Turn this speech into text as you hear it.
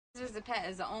as a pet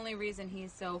is the only reason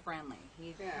he's so friendly.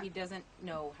 He doesn't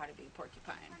know how to be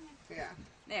porcupine. Yeah.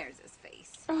 There's his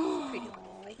face. Oh. Pretty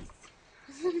little face.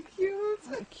 Isn't it cute?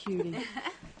 What a cutie.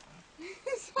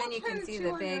 And you can see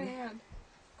the big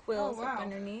quills up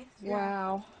underneath. Yeah.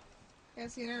 Wow. Yeah,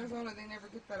 see, in Arizona, they never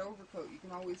get that overcoat. You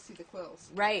can always see the quills.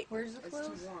 Right. Where's the It's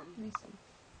quills? too warm. Let me see.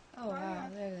 Oh, wow.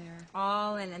 There they are.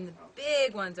 All in, and the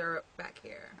big ones are back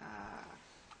here.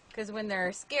 Because when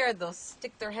they're scared, they'll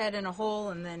stick their head in a hole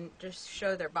and then just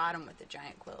show their bottom with the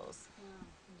giant quills.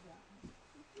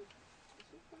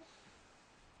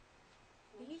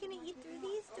 Are you going to eat through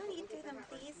these? Don't eat through them,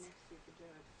 please.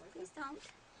 Please don't.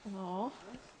 Aw.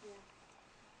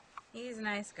 He's a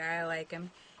nice guy. I like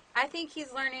him. I think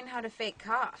he's learning how to fake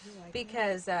cough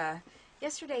because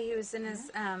yesterday he was in his,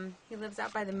 he lives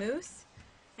out by the moose,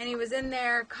 and he was in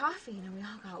there coughing, and we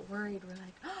all got worried. We're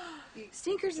like, oh,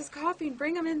 Stinkers is coughing,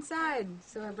 bring him inside.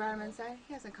 So I brought him inside.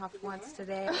 He hasn't coughed once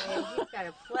today. He's got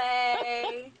to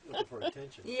play. Looking for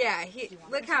attention. Yeah,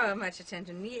 look how much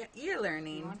attention you're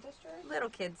learning. Little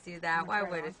kids do that. Why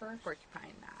would a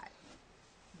porcupine not?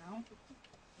 No?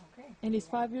 Okay. And he's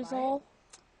 5 years old?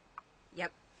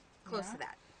 Yep, close to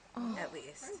that, at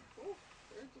least.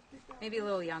 Maybe a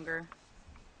little younger.